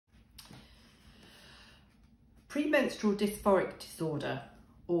Premenstrual Dysphoric Disorder,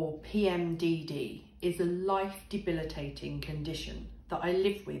 or PMDD, is a life-debilitating condition that I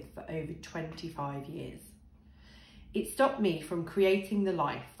lived with for over 25 years. It stopped me from creating the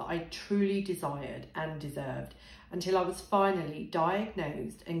life that I truly desired and deserved until I was finally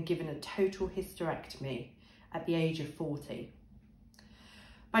diagnosed and given a total hysterectomy at the age of 40.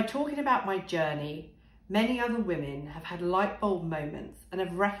 By talking about my journey, many other women have had light bulb moments and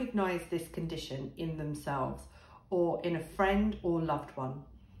have recognised this condition in themselves or in a friend or loved one,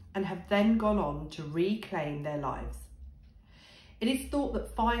 and have then gone on to reclaim their lives. It is thought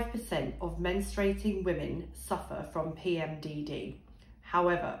that 5% of menstruating women suffer from PMDD.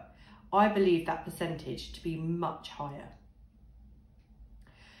 However, I believe that percentage to be much higher.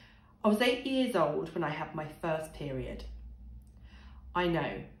 I was 8 years old when I had my first period. I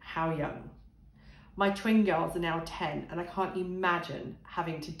know, how young. My twin girls are now 10 and I can't imagine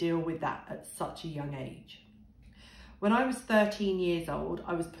having to deal with that at such a young age. When I was 13 years old,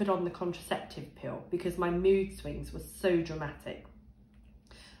 I was put on the contraceptive pill because my mood swings were so dramatic.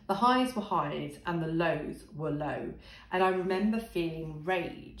 The highs were highs and the lows were low, and I remember feeling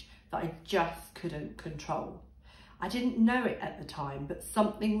rage that I just couldn't control. I didn't know it at the time, but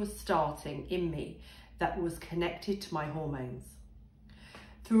something was starting in me that was connected to my hormones.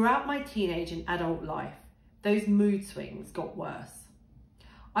 Throughout my teenage and adult life, those mood swings got worse.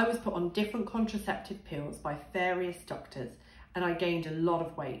 I was put on different contraceptive pills by various doctors and I gained a lot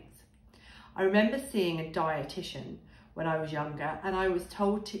of weight. I remember seeing a dietitian when I was younger and I was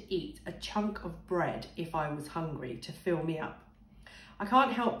told to eat a chunk of bread if I was hungry to fill me up. I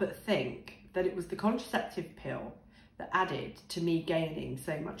can't help but think that it was the contraceptive pill that added to me gaining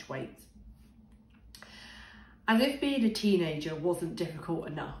so much weight. As if being a teenager wasn't difficult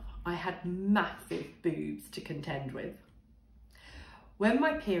enough, I had massive boobs to contend with. When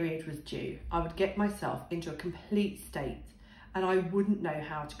my period was due, I would get myself into a complete state and I wouldn't know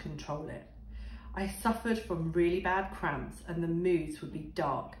how to control it. I suffered from really bad cramps and the moods would be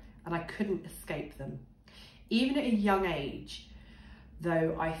dark and I couldn't escape them. Even at a young age,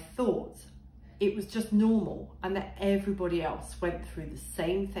 though, I thought it was just normal and that everybody else went through the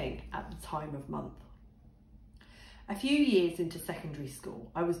same thing at the time of month. A few years into secondary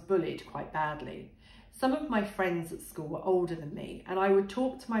school, I was bullied quite badly. Some of my friends at school were older than me and I would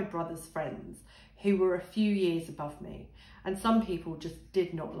talk to my brother's friends who were a few years above me, and some people just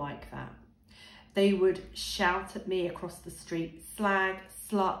did not like that. They would shout at me across the street, slag,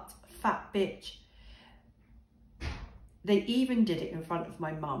 slut, fat bitch. They even did it in front of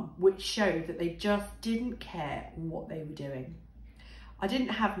my mum, which showed that they just didn't care what they were doing. I didn't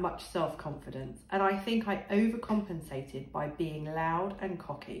have much self-confidence and I think I overcompensated by being loud and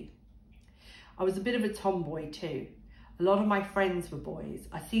cocky. I was a bit of a tomboy too. A lot of my friends were boys.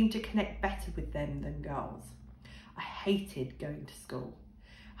 I seemed to connect better with them than girls. I hated going to school.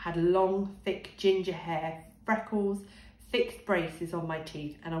 I had long, thick ginger hair, freckles, fixed braces on my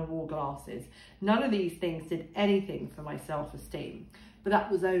teeth, and I wore glasses. None of these things did anything for my self-esteem, but that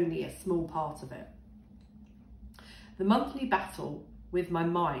was only a small part of it. The monthly battle with my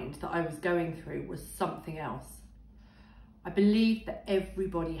mind that I was going through was something else. I believed that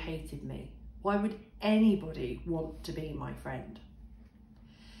everybody hated me. Why would anybody want to be my friend?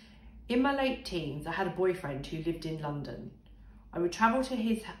 In my late teens, I had a boyfriend who lived in London. He would travel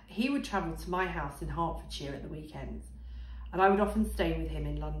to my house in Hertfordshire at the weekends, and I would often stay with him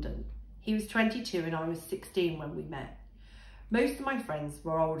in London. He was 22 and I was 16 when we met. Most of my friends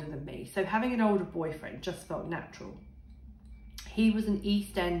were older than me, so having an older boyfriend just felt natural. He was an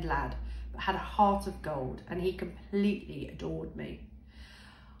East End lad, but had a heart of gold, and he completely adored me.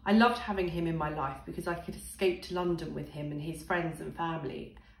 I loved having him in my life because I could escape to London with him and his friends and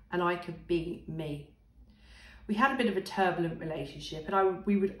family, and I could be me. We had a bit of a turbulent relationship and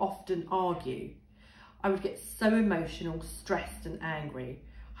we would often argue. I would get so emotional, stressed and angry.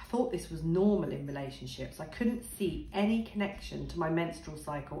 I thought this was normal in relationships. I couldn't see any connection to my menstrual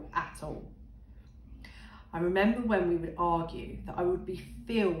cycle at all. I remember when we would argue that I would be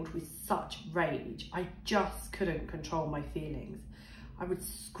filled with such rage. I just couldn't control my feelings. I would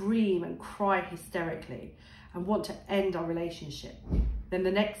scream and cry hysterically and want to end our relationship. Then the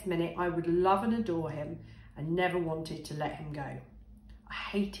next minute I would love and adore him and never wanted to let him go. I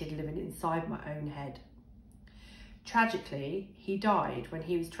hated living inside my own head. Tragically, he died when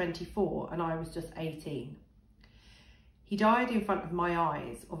he was 24 and I was just 18. He died in front of my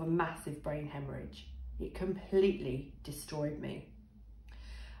eyes of a massive brain hemorrhage. It completely destroyed me.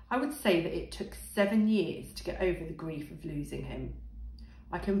 I would say that it took 7 years to get over the grief of losing him.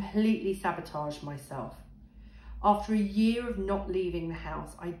 I completely sabotaged myself. After a year of not leaving the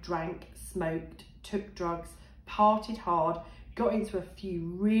house, I drank, smoked, took drugs, partied hard, got into a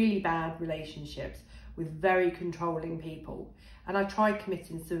few really bad relationships with very controlling people, and I tried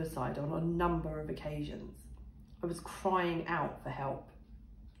committing suicide on a number of occasions. I was crying out for help.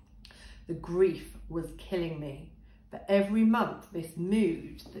 The grief was killing me, but every month this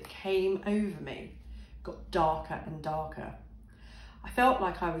mood that came over me got darker and darker. I felt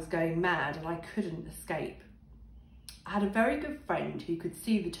like I was going mad and I couldn't escape. I had a very good friend who could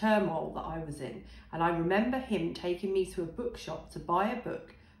see the turmoil that I was in, and I remember him taking me to a bookshop to buy a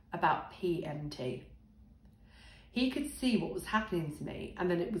book about PMT. He could see what was happening to me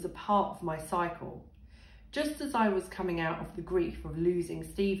and that it was a part of my cycle. Just as I was coming out of the grief of losing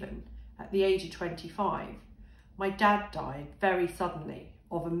Stephen at the age of 25, my dad died very suddenly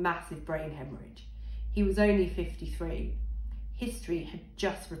of a massive brain hemorrhage. He was only 53. History had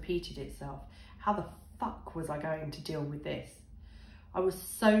just repeated itself. How the fuck was I going to deal with this? I was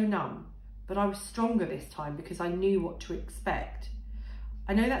so numb, but I was stronger this time because I knew what to expect.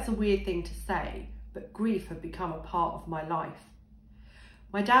 I know that's a weird thing to say, but grief had become a part of my life.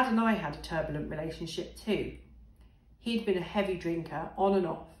 My dad and I had a turbulent relationship too. He'd been a heavy drinker, on and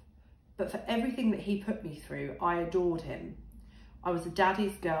off, but for everything that he put me through, I adored him. I was a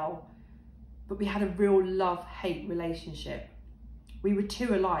daddy's girl, but we had a real love-hate relationship. We were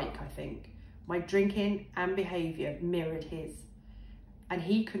too alike, I think. My drinking and behaviour mirrored his, and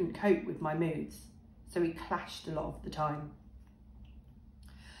he couldn't cope with my moods, so we clashed a lot of the time.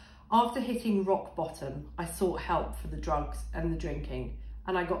 After hitting rock bottom, I sought help for the drugs and the drinking,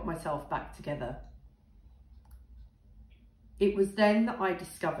 and I got myself back together. It was then that I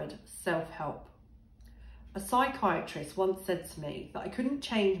discovered self-help. A psychiatrist once said to me that I couldn't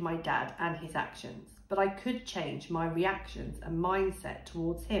change my dad and his actions, but I could change my reactions and mindset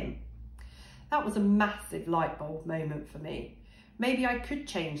towards him. That was a massive light bulb moment for me. Maybe I could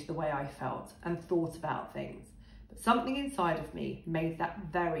change the way I felt and thought about things, but something inside of me made that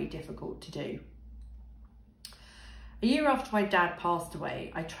very difficult to do. A year after my dad passed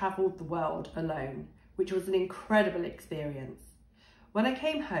away, I travelled the world alone, which was an incredible experience. When I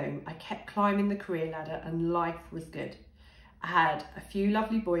came home, I kept climbing the career ladder and life was good. I had a few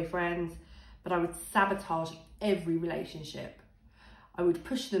lovely boyfriends, but I would sabotage every relationship. I would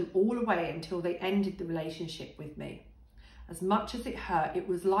push them all away until they ended the relationship with me. As much as it hurt, it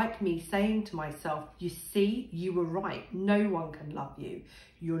was like me saying to myself, you see, you were right. No one can love you.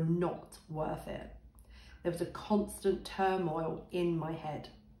 You're not worth it. There was a constant turmoil in my head.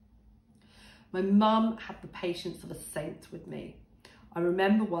 My mum had the patience of a saint with me. I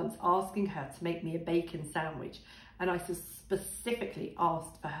remember once asking her to make me a bacon sandwich, and I specifically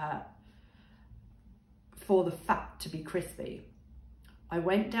asked for the fat to be crispy. I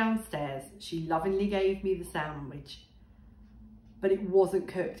went downstairs, she lovingly gave me the sandwich, but it wasn't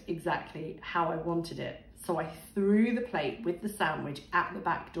cooked exactly how I wanted it. So I threw the plate with the sandwich at the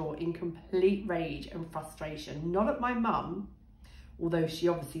back door in complete rage and frustration. Not at my mum, although she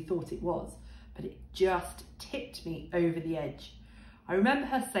obviously thought it was, but it just tipped me over the edge. I remember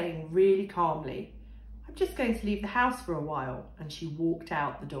her saying really calmly, I'm just going to leave the house for a while, and she walked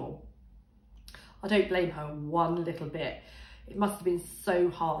out the door. I don't blame her one little bit. It must have been so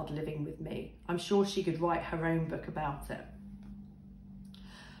hard living with me. I'm sure she could write her own book about it.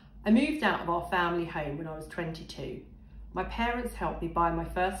 I moved out of our family home when I was 22. My parents helped me buy my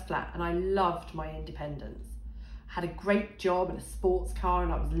first flat and I loved my independence. I had a great job and a sports car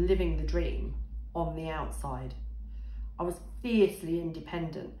and I was living the dream on the outside. I was fiercely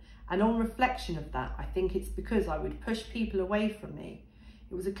independent, and on reflection of that, I think it's because I would push people away from me.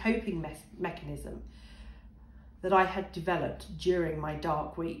 It was a coping mechanism that I had developed during my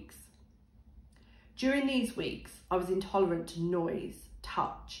dark weeks. During these weeks, I was intolerant to noise,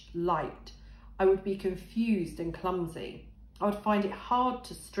 touch, light. I would be confused and clumsy. I would find it hard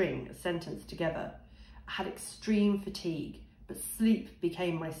to string a sentence together. I had extreme fatigue, but sleep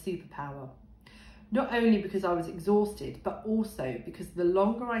became my superpower. Not only because I was exhausted, but also because the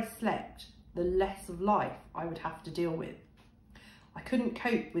longer I slept, the less of life I would have to deal with. I couldn't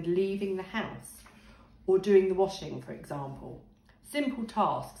cope with leaving the house or doing the washing, for example. Simple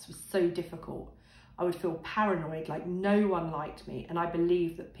tasks were so difficult. I would feel paranoid, like no one liked me, and I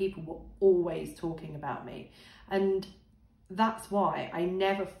believed that people were always talking about me. And that's why I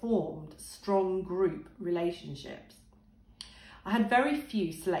never formed strong group relationships. I had very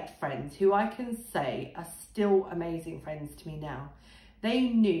few select friends who I can say are still amazing friends to me now. They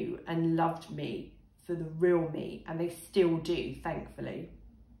knew and loved me for the real me, and they still do, thankfully.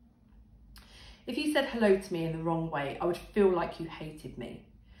 If you said hello to me in the wrong way, I would feel like you hated me.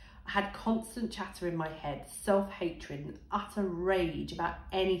 I had constant chatter in my head, self-hatred and utter rage about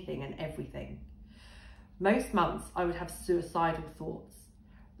anything and everything. Most months I would have suicidal thoughts.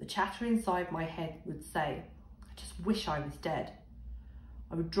 The chatter inside my head would say, I just wish I was dead.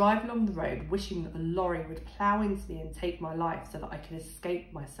 I would drive along the road wishing that a lorry would plough into me and take my life so that I could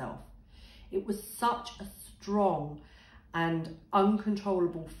escape myself. It was such a strong and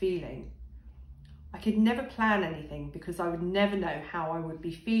uncontrollable feeling. I could never plan anything because I would never know how I would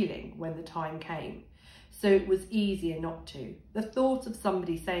be feeling when the time came. So it was easier not to. The thought of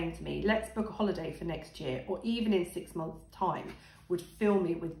somebody saying to me, let's book a holiday for next year, or even in 6 months' time, would fill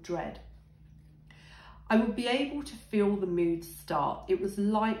me with dread. I would be able to feel the mood start. It was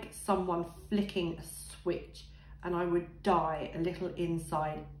like someone flicking a switch, and I would die a little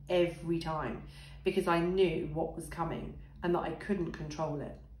inside every time because I knew what was coming and that I couldn't control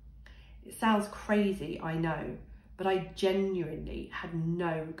it. It sounds crazy, I know, but I genuinely had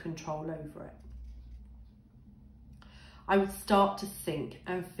no control over it. I would start to sink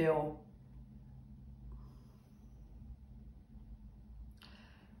and feel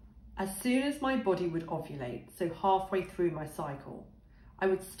as soon as my body would ovulate, so halfway through my cycle, I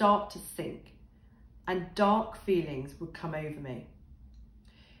would start to sink and dark feelings would come over me.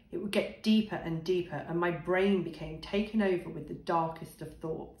 It would get deeper and deeper and my brain became taken over with the darkest of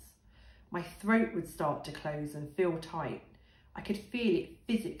thoughts. My throat would start to close and feel tight. I could feel it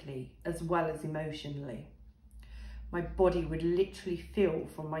physically as well as emotionally. My body would literally feel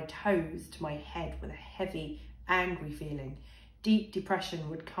from my toes to my head with a heavy, angry feeling. Deep depression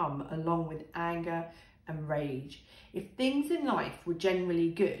would come along with anger and rage. If things in life were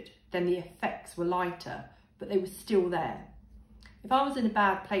generally good, then the effects were lighter, but they were still there. If I was in a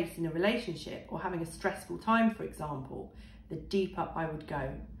bad place in a relationship or having a stressful time, for example, the deeper I would go.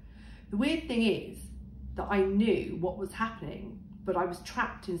 The weird thing is that I knew what was happening, but I was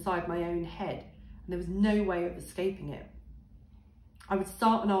trapped inside my own head and there was no way of escaping it. I would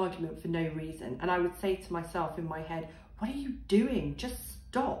start an argument for no reason and I would say to myself in my head, what are you doing? Just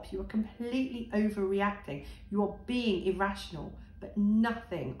stop. You are completely overreacting. You are being irrational, but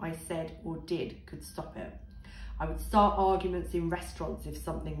nothing I said or did could stop it. I would start arguments in restaurants if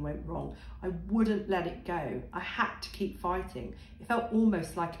something went wrong. I wouldn't let it go. I had to keep fighting. It felt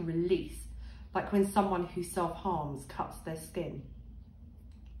almost like a release, like when someone who self-harms cuts their skin.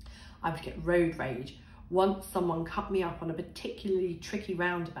 I would get road rage. Once someone cut me up on a particularly tricky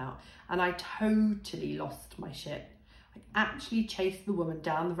roundabout and I totally lost my shit. I actually chased the woman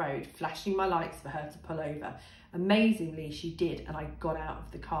down the road, flashing my lights for her to pull over. Amazingly, she did, and I got out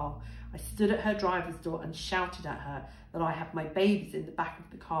of the car. I stood at her driver's door and shouted at her that I had my babies in the back of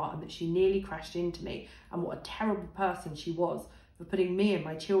the car and that she nearly crashed into me, and what a terrible person she was for putting me and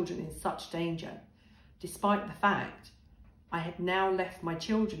my children in such danger. Despite the fact I had now left my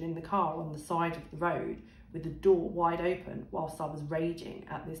children in the car on the side of the road with the door wide open whilst I was raging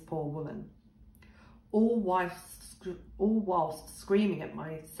at this poor woman. All whilst screaming at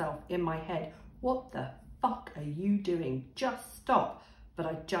myself in my head, what the fuck are you doing? Just stop. But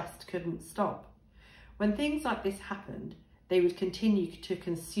I just couldn't stop. When things like this happened, they would continue to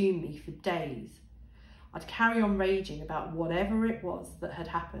consume me for days. I'd carry on raging about whatever it was that had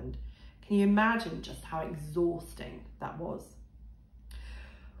happened. Can you imagine just how exhausting that was?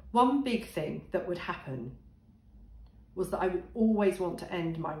 One big thing that would happen was that I would always want to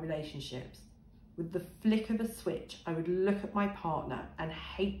end my relationships. With the flick of a switch, I would look at my partner and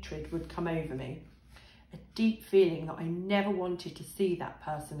hatred would come over me. A deep feeling that I never wanted to see that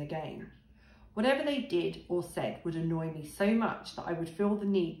person again. Whatever they did or said would annoy me so much that I would feel the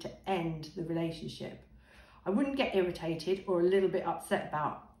need to end the relationship. I wouldn't get irritated or a little bit upset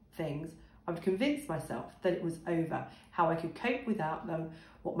about things. I would convince myself that it was over, how I could cope without them,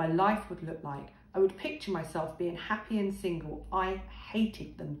 what my life would look like. I would picture myself being happy and single. I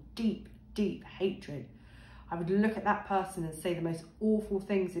hated them. Deep, deep hatred. I would look at that person and say the most awful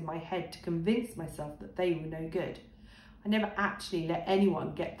things in my head to convince myself that they were no good. I never actually let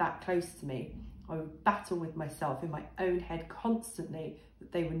anyone get that close to me. I would battle with myself in my own head constantly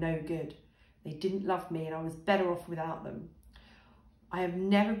that they were no good. They didn't love me and I was better off without them. I have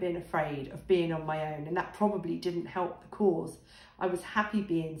never been afraid of being on my own, and that probably didn't help the cause. I was happy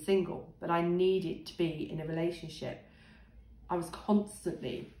being single, but I needed to be in a relationship. I was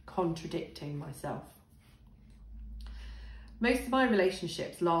constantly contradicting myself. Most of my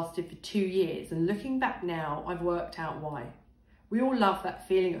relationships lasted for 2 years, and looking back now, I've worked out why. We all love that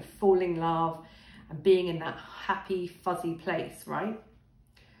feeling of falling in love and being in that happy, fuzzy place, right?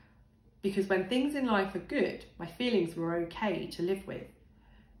 Because when things in life are good, my feelings were okay to live with.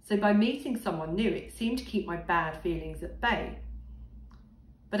 So by meeting someone new, it seemed to keep my bad feelings at bay.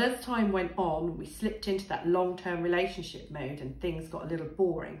 But as time went on, we slipped into that long-term relationship mode and things got a little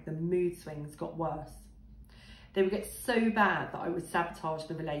boring. The mood swings got worse. They would get so bad that I would sabotage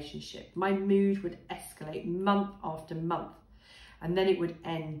the relationship. My mood would escalate month after month, and then it would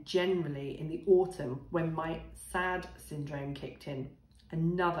end generally in the autumn when my SAD syndrome kicked in,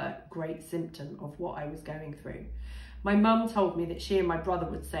 another great symptom of what I was going through. My mum told me that she and my brother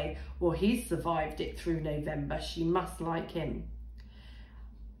would say, well, he's survived it through November, she must like him.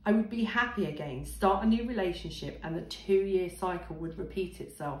 I would be happy again, start a new relationship, and the 2-year cycle would repeat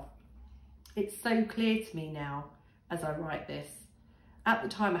itself. It's so clear to me now as I write this. At the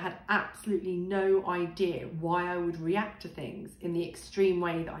time, I had absolutely no idea why I would react to things in the extreme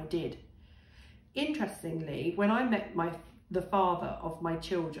way that I did. Interestingly, when I met the father of my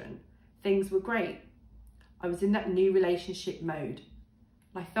children, things were great. I was in that new relationship mode.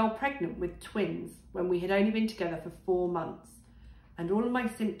 I fell pregnant with twins when we had only been together for 4 months, and all of my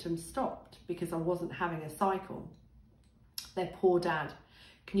symptoms stopped because I wasn't having a cycle. Their poor dad.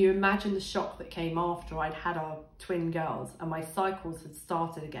 Can you imagine the shock that came after I'd had our twin girls and my cycles had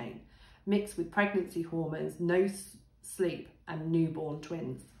started again, mixed with pregnancy hormones, no sleep, and newborn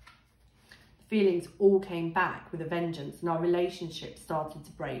twins? The feelings all came back with a vengeance, and our relationship started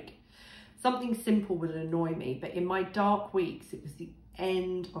to break. Something simple would annoy me, but in my dark weeks, it was the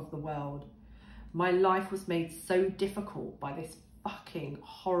end of the world. My life was made so difficult by this fucking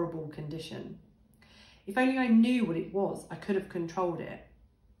horrible condition. If only I knew what it was, I could have controlled it.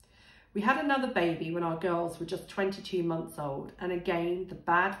 We had another baby when our girls were just 22 months old, and again, the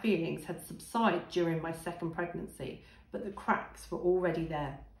bad feelings had subsided during my second pregnancy, but the cracks were already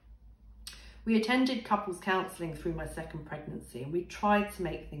there. We attended couples counselling through my second pregnancy, and we tried to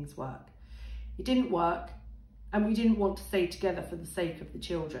make things work. It didn't work, and we didn't want to stay together for the sake of the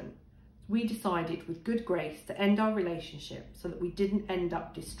children. We decided with good grace to end our relationship so that we didn't end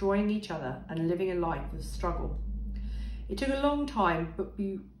up destroying each other and living a life of struggle. It took a long time, but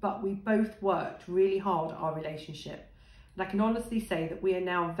we both worked really hard at our relationship. And I can honestly say that we are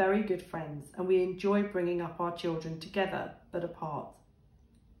now very good friends, and we enjoy bringing up our children together but apart.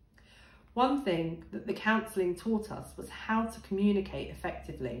 One thing that the counselling taught us was how to communicate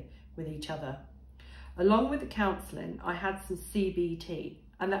effectively with each other. Along with the counselling, I had some CBT,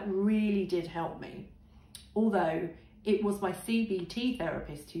 and that really did help me. Although it was my CBT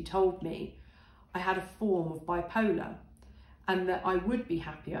therapist who told me I had a form of bipolar, and that I would be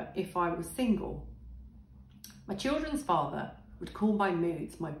happier if I was single. My children's father would call my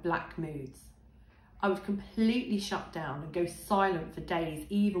moods my black moods. I would completely shut down and go silent for days,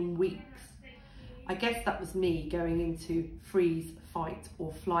 even weeks. I guess that was me going into freeze, fight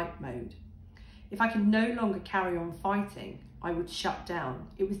or flight mode. If I could no longer carry on fighting, I would shut down.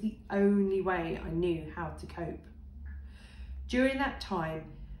 It was the only way I knew how to cope. During that time,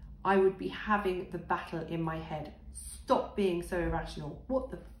 I would be having the battle in my head. Stop being so irrational.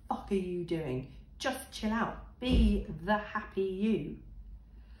 What the fuck are you doing? Just chill out. Be the happy you.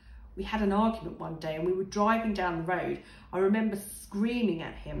 We had an argument one day and we were driving down the road. I remember screaming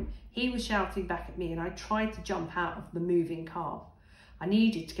at him. He was shouting back at me and I tried to jump out of the moving car. I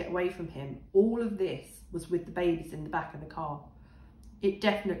needed to get away from him. All of this was with the babies in the back of the car. It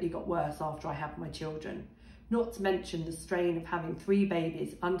definitely got worse after I had my children. Not to mention the strain of having 3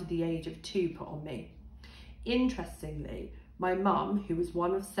 babies under the age of 2 put on me. Interestingly, my mum, who was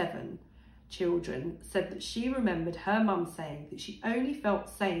one of 7 children, said that she remembered her mum saying that she only felt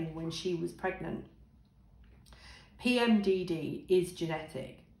sane when she was pregnant. PMDD is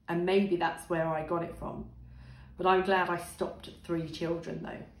genetic, and maybe that's where I got it from. But I'm glad I stopped at 3 children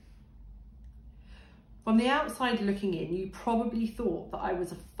though. From the outside looking in, you probably thought that I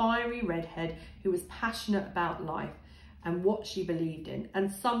was a fiery redhead who was passionate about life and what she believed in,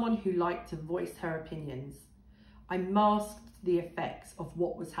 and someone who liked to voice her opinions. I masked the effects of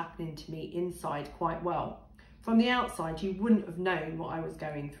what was happening to me inside quite well. From the outside, you wouldn't have known what I was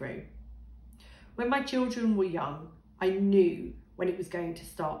going through. When my children were young, I knew when it was going to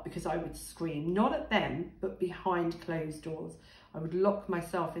start because I would scream, not at them, but behind closed doors. I would lock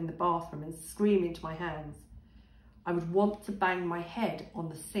myself in the bathroom and scream into my hands. I would want to bang my head on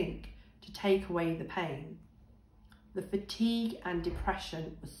the sink to take away the pain. The fatigue and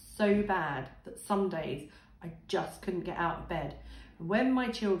depression was so bad that some days I just couldn't get out of bed. And when my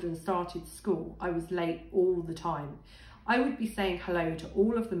children started school, I was late all the time. I would be saying hello to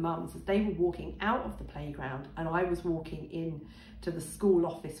all of the mums as they were walking out of the playground and I was walking in to the school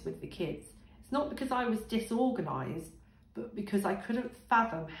office with the kids. It's not because I was disorganised, but because I couldn't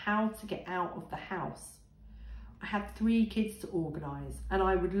fathom how to get out of the house. I had 3 kids to organise and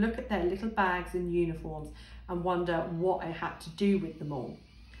I would look at their little bags and uniforms and wonder what I had to do with them all.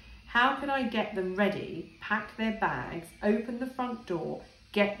 How could I get them ready, pack their bags, open the front door,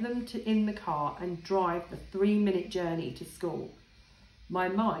 get them in the car and drive the 3-minute journey to school. My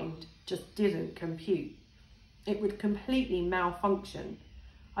mind just didn't compute. It would completely malfunction.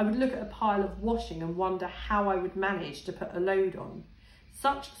 I would look at a pile of washing and wonder how I would manage to put a load on.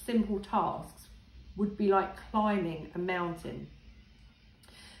 Such simple tasks would be like climbing a mountain.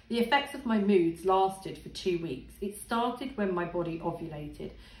 The effects of my moods lasted for 2 weeks. It started when my body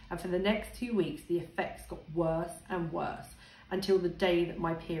ovulated, and for the next 2 weeks the effects got worse and worse until the day that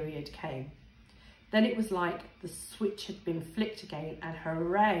my period came. Then it was like the switch had been flicked again, and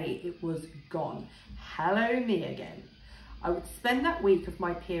hooray, it was gone. Hello me again. I would spend that week of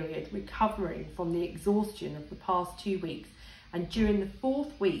my period recovering from the exhaustion of the past 2 weeks, and during the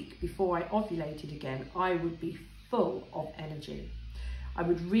 4th week before I ovulated again, I would be full of energy. I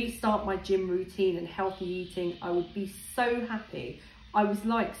would restart my gym routine and healthy eating. I would be so happy. I was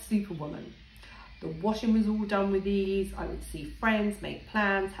like Superwoman. The washing was all done with ease. I would see friends, make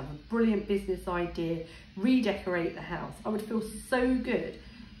plans, have a brilliant business idea, redecorate the house. I would feel so good.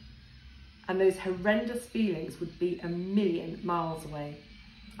 And those horrendous feelings would be a million miles away.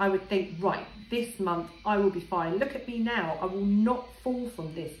 I would think, right, this month I will be fine. Look at me now. I will not fall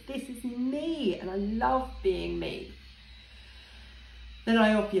from this. This is me, and I love being me. Then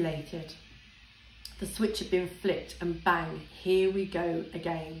I ovulated. The switch had been flicked, and bang, here we go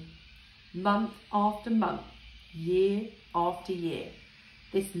again. Month after month, year after year,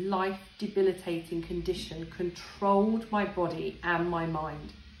 this life-debilitating condition controlled my body and my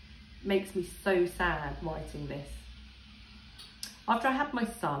mind. It makes me so sad writing this. After I had my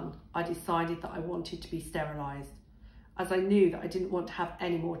son, I decided that I wanted to be sterilised, as I knew that I didn't want to have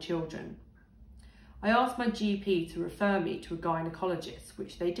any more children. I asked my GP to refer me to a gynaecologist,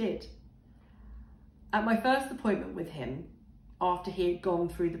 which they did. At my first appointment with him, after he had gone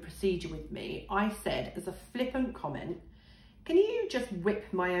through the procedure with me, I said as a flippant comment, "Can you just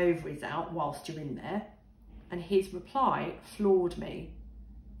whip my ovaries out whilst you're in there?" And his reply floored me.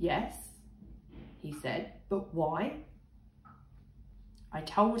 "Yes," he said, "but why?" I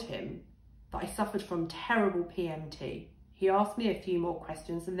told him that I suffered from terrible PMT. He asked me a few more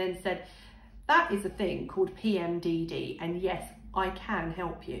questions and then said, "That is a thing called PMDD, and yes, I can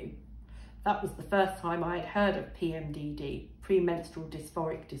help you." That was the first time I had heard of PMDD, Menstrual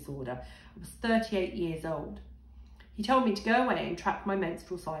Dysphoric Disorder. I was 38 years old. He told me to go away and track my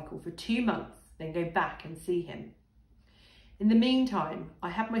menstrual cycle for 2 months, then go back and see him. In the meantime,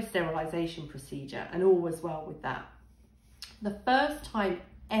 I had my sterilisation procedure, and all was well with that. The first time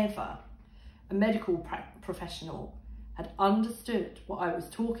ever a medical professional had understood what I was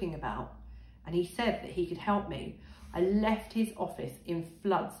talking about, and he said that he could help me, I left his office in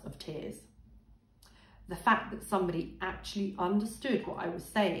floods of tears. The fact that somebody actually understood what I was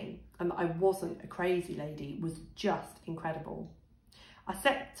saying and that I wasn't a crazy lady was just incredible. I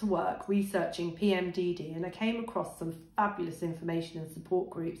set to work researching PMDD, and I came across some fabulous information and support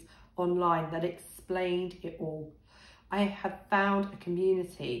groups online that explained it all. I have found a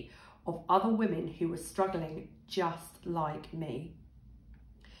community of other women who were struggling just like me.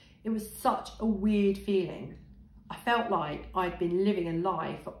 It was such a weird feeling. I felt like I'd been living a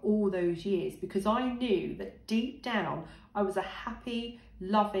lie for all those years, because I knew that deep down I was a happy,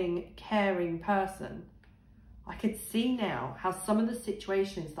 loving, caring person. I could see now how some of the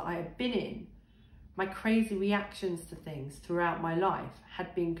situations that I had been in, my crazy reactions to things throughout my life,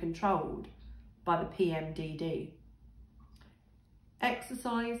 had been controlled by the PMDD.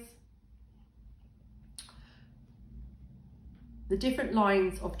 Exercise. The different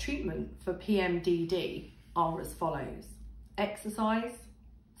lines of treatment for PMDD are as follows: exercise,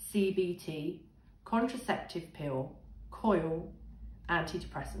 CBT, contraceptive pill, coil,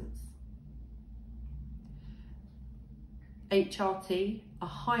 antidepressants. HRT, a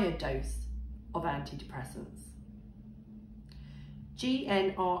higher dose of antidepressants.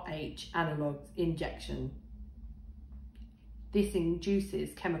 GnRH analogues injection. This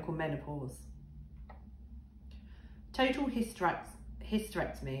induces chemical menopause. Total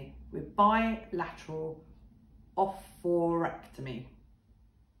hysterectomy with bilateral oophorectomy.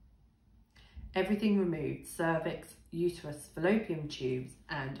 Everything removed: cervix, uterus, fallopian tubes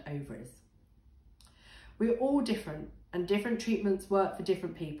and ovaries. We're all different, and different treatments work for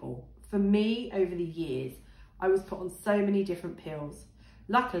different people. For me, over the years, I was put on so many different pills.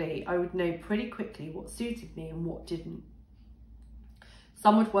 Luckily, I would know pretty quickly what suited me and what didn't.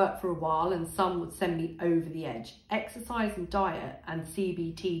 Some would work for a while and some would send me over the edge. Exercise and diet and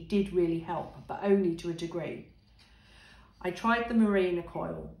CBT did really help, but only to a degree. I tried the Mirena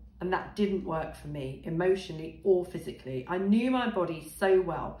coil and that didn't work for me, emotionally or physically. I knew my body so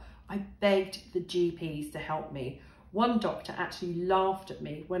well. I begged the GPs to help me. One doctor actually laughed at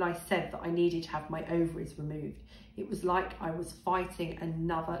me when I said that I needed to have my ovaries removed. It was like I was fighting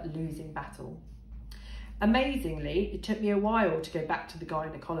another losing battle. Amazingly, it took me a while to go back to the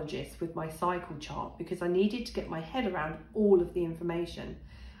gynaecologist with my cycle chart because I needed to get my head around all of the information.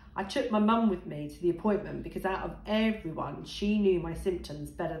 I took my mum with me to the appointment because out of everyone, she knew my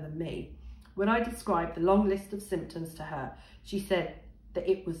symptoms better than me. When I described the long list of symptoms to her, she said that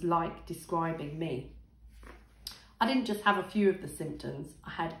it was like describing me. I didn't just have a few of the symptoms,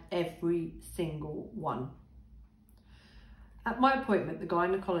 I had every single one. At my appointment, the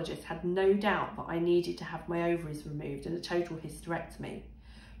gynaecologist had no doubt that I needed to have my ovaries removed and a total hysterectomy,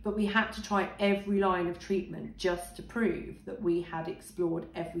 but we had to try every line of treatment just to prove that we had explored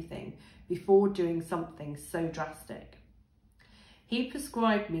everything before doing something so drastic. He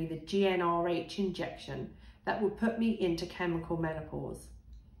prescribed me the GnRH injection that would put me into chemical menopause.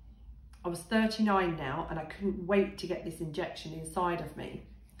 I was 39 now and I couldn't wait to get this injection inside of me.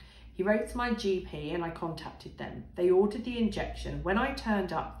 He wrote to my GP and I contacted them. They ordered the injection. When I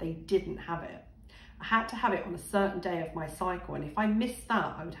turned up, they didn't have it. I had to have it on a certain day of my cycle, and if I missed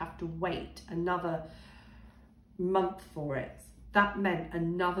that, I would have to wait another month for it. That meant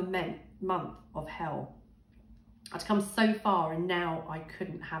another month of hell. I'd come so far and now I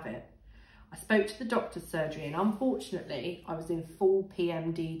couldn't have it. I spoke to the doctor's surgery and unfortunately I was in full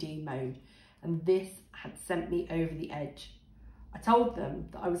PMDD mode and this had sent me over the edge. I told them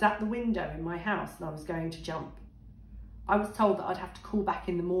that I was at the window in my house and I was going to jump. I was told that I'd have to call back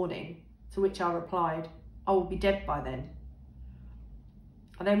in the morning, to which I replied, I will be dead by then.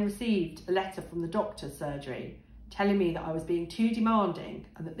 I then received a letter from the doctor's surgery telling me that I was being too demanding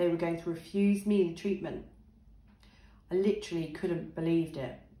and that they were going to refuse me the treatment. I literally couldn't believe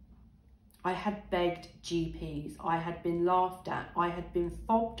it. I had begged GPs, I had been laughed at, I had been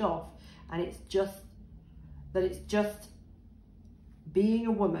fobbed off, and it's just being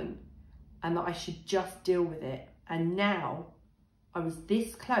a woman and that I should just deal with it. And now I was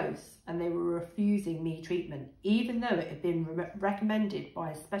this close and they were refusing me treatment, even though it had been recommended by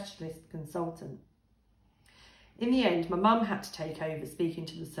a specialist consultant. In the end, my mum had to take over speaking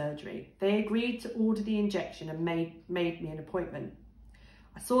to the surgery. They agreed to order the injection and made me an appointment.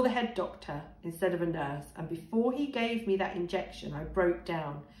 I saw the head doctor instead of a nurse, and before he gave me that injection, I broke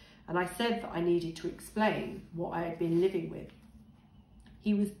down and I said that I needed to explain what I had been living with.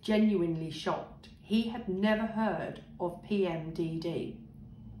 He was genuinely shocked. He had never heard of PMDD.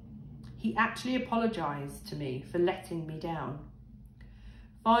 He actually apologised to me for letting me down.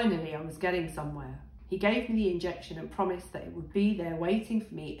 Finally, I was getting somewhere. He gave me the injection and promised that it would be there waiting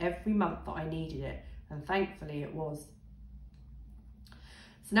for me every month that I needed it, and thankfully it was.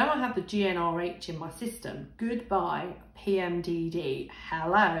 So now I have the GnRH in my system. Goodbye PMDD.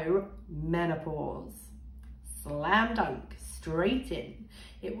 Hello menopause. Slam dunk, straight in.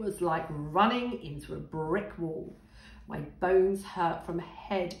 It was like running into a brick wall. My bones hurt from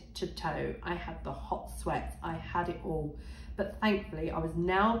head to toe. I had the hot sweats. I had it all. But thankfully, I was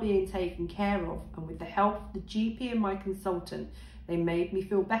now being taken care of, and with the help of the GP and my consultant, they made me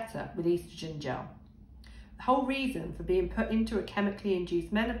feel better with estrogen gel. The whole reason for being put into a chemically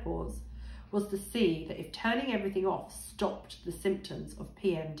induced menopause was to see that if turning everything off stopped the symptoms of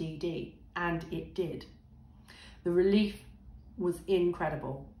PMDD, and it did. The relief was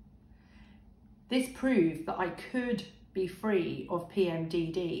incredible. This proved that I could be free of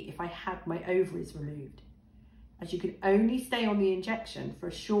PMDD if I had my ovaries removed, as you could only stay on the injection for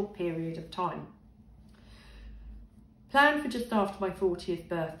a short period of time. Planned for just after my 40th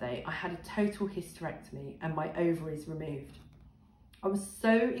birthday, I had a total hysterectomy and my ovaries removed. I was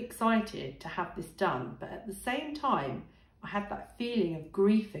so excited to have this done, but at the same time, I had that feeling of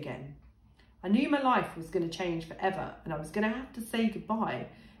grief again. I knew my life was going to change forever and I was going to have to say goodbye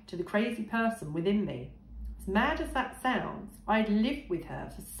to the crazy person within me. As mad as that sounds, I'd lived with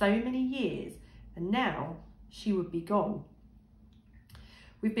her for so many years and now she would be gone.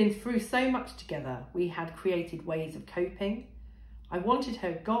 We've been through so much together. We had created ways of coping. I wanted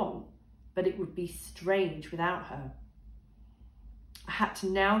her gone, but it would be strange without her. I had to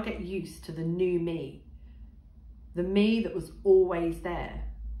now get used to the new me, the me that was always there,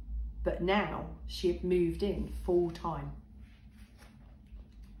 but now she had moved in full time.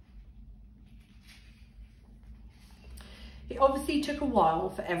 It obviously took a while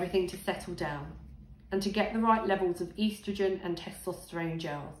for everything to settle down and to get the right levels of estrogen and testosterone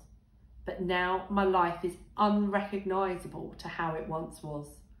gels. But now my life is unrecognisable to how it once was.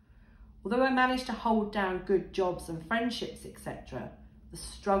 Although I managed to hold down good jobs and friendships, etc., the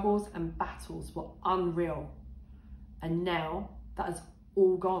struggles and battles were unreal. And now that is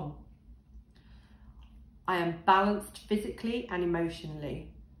all gone. I am balanced physically and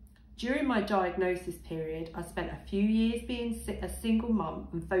emotionally. During my diagnosis period, I spent a few years being a single mum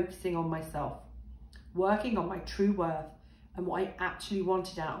and focusing on myself, working on my true worth and what I actually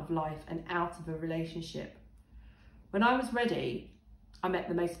wanted out of life and out of a relationship. When I was ready, I met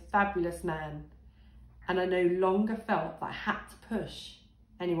the most fabulous man, and I no longer felt that I had to push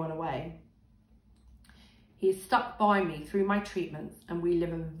anyone away. He has stuck by me through my treatments, and we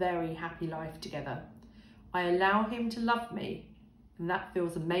live a very happy life together. I allow him to love me, and that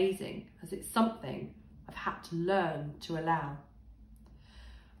feels amazing, as it's something I've had to learn to allow.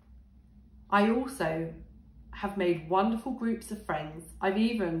 I also have made wonderful groups of friends. I've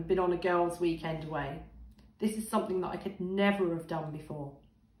even been on a girls' weekend away. This is something that I could never have done before.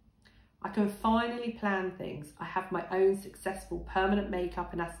 I can finally plan things. I have my own successful permanent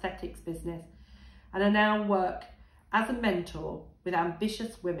makeup and aesthetics business, and I now work as a mentor with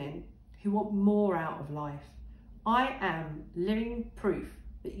ambitious women who want more out of life. I am living proof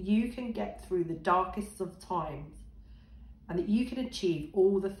that you can get through the darkest of times and that you can achieve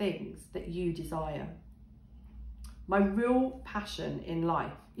all the things that you desire. My real passion in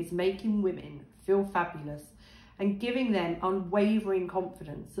life is making women feel fabulous and giving them unwavering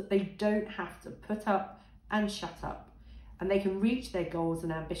confidence that they don't have to put up and shut up, and they can reach their goals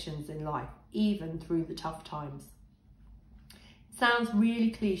and ambitions in life, even through the tough times. It sounds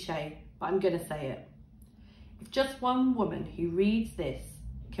really cliche, but I'm going to say it. If just one woman who reads this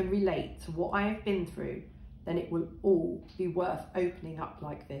can relate to what I have been through, then it will all be worth opening up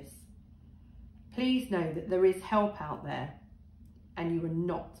like this. Please know that there is help out there and you are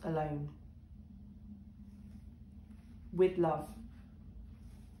not alone. With love.